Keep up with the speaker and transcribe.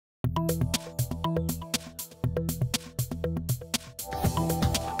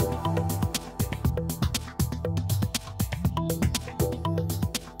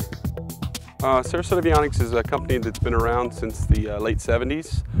Sarasota Avionics is a company that's been around since the late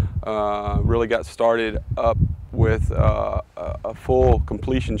 70s. Really got started up with a full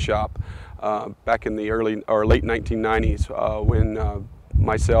completion shop back in the early or late 1990s when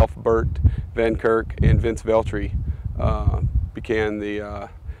myself, Bert Van Kirk, and Vince Veltri began the,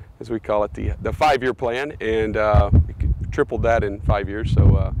 as we call it, the 5-year plan, and tripled that in 5 years.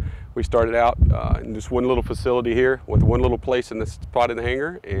 So we started out in just one little facility here with one little place in the spot in the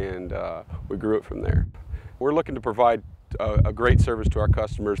hangar, and we grew it from there. We're looking to provide a great service to our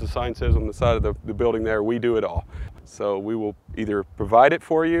customers. The sign says on the side of the building there, we do it all. So we will either provide it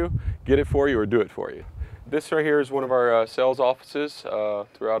for you, get it for you, or do it for you. This right here is one of our sales offices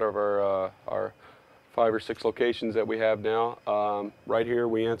throughout our 5 or 6 locations that we have now. Right here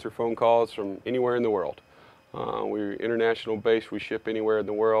we answer phone calls from anywhere in the world. We're international based. We ship anywhere in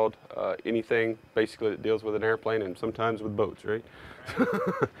the world, anything basically that deals with an airplane, and sometimes with boats, right?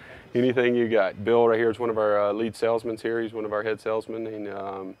 Anything you got. Bill right here is one of our lead salesmen here. He's one of our head salesmen,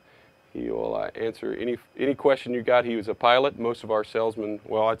 and he will answer any question you got. He was a pilot. Most of our salesmen,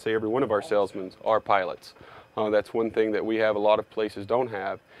 well, I'd say every one of our salesmen are pilots. That's one thing that we have a lot of places don't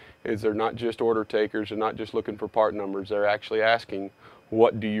have, is they're not just order takers. They're not just looking for part numbers. They're actually asking,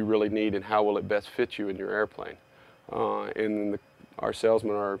 what do you really need and how will it best fit you in your airplane? Our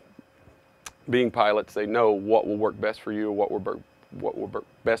salesmen are, being pilots, they know what will work best for you, what will work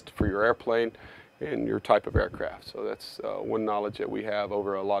best for your airplane and your type of aircraft. So that's one knowledge that we have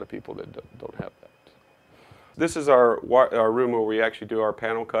over a lot of people that don't have that. This is our room where we actually do our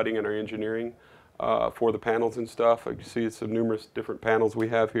panel cutting and our engineering for the panels and stuff. You see it's some numerous different panels we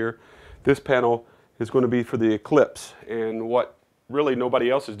have here. This panel is going to be for the Eclipse, and what really nobody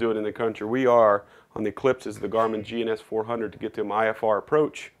else is doing in the country. We are on the Eclipse is the Garmin GNS 400 to get them IFR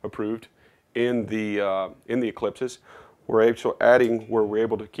approach approved in the Eclipses. We're actually adding where we're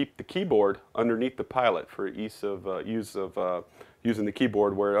able to keep the keyboard underneath the pilot for ease of using the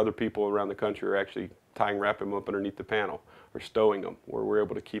keyboard, where other people around the country are actually wrapping them up underneath the panel or stowing them, where we're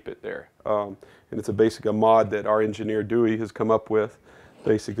able to keep it there. And it's a mod that our engineer Dewey has come up with.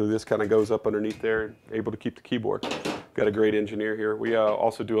 Basically, this kind of goes up underneath there, able to keep the keyboard. Got a great engineer here. We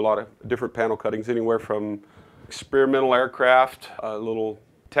also do a lot of different panel cuttings, anywhere from experimental aircraft, a little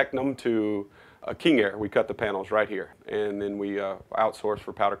Technum, to a King Air. We cut the panels right here, and then we outsource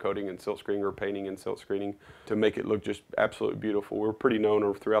for powder coating and silk screening, or painting and silk screening, to make it look just absolutely beautiful. We're pretty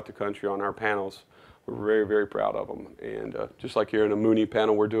known throughout the country on our panels. We're very, very proud of them. And just like here in a Mooney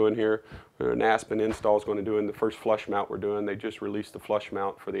panel we're doing here, an Aspen install is going to do in the first flush mount we're doing. They just released the flush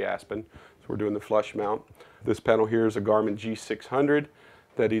mount for the Aspen, so we're doing the flush mount. This panel here is a Garmin G600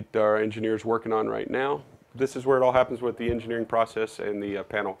 that our engineer is working on right now. This is where it all happens with the engineering process and the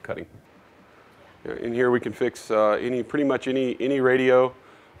panel cutting. In here we can fix pretty much any radio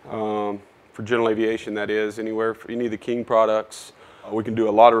for general aviation, that is, anywhere for any of the King products. We can do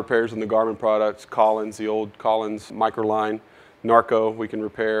a lot of repairs on the Garmin products, Collins, the old Collins microline, Narco, we can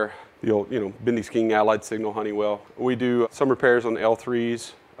repair the old, Bendy's King, Allied Signal, Honeywell. We do some repairs on the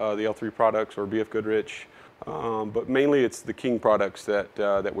L3s, the L3 products, or BF Goodrich, but mainly it's the King products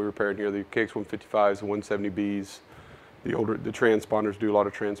that we repair in here, the KX-155s, the 170Bs, the transponders, do a lot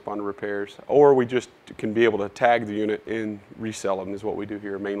of transponder repairs. Or we just can be able to tag the unit and resell them, is what we do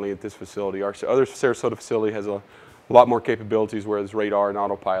here mainly at this facility. Our other Sarasota facility has a lot more capabilities, where there's radar and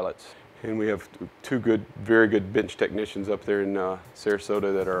autopilots. And we have 2 very good bench technicians up there in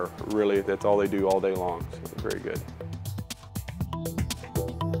Sarasota that are really, that's all they do all day long. So very good.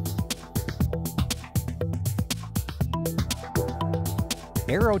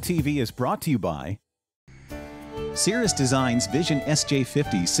 Aero-TV is brought to you by Cirrus Design's Vision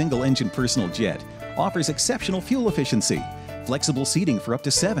SJ50 single-engine personal jet offers exceptional fuel efficiency, flexible seating for up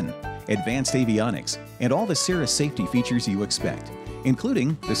to 7, advanced avionics, and all the Cirrus safety features you expect,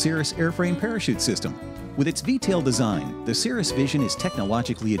 including the Cirrus airframe parachute system. With its V-tail design, the Cirrus Vision is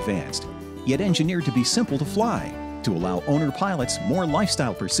technologically advanced, yet engineered to be simple to fly, to allow owner pilots more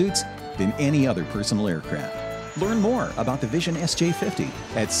lifestyle pursuits than any other personal aircraft. Learn more about the Vision SJ50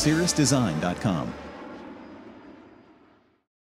 at cirrusdesign.com.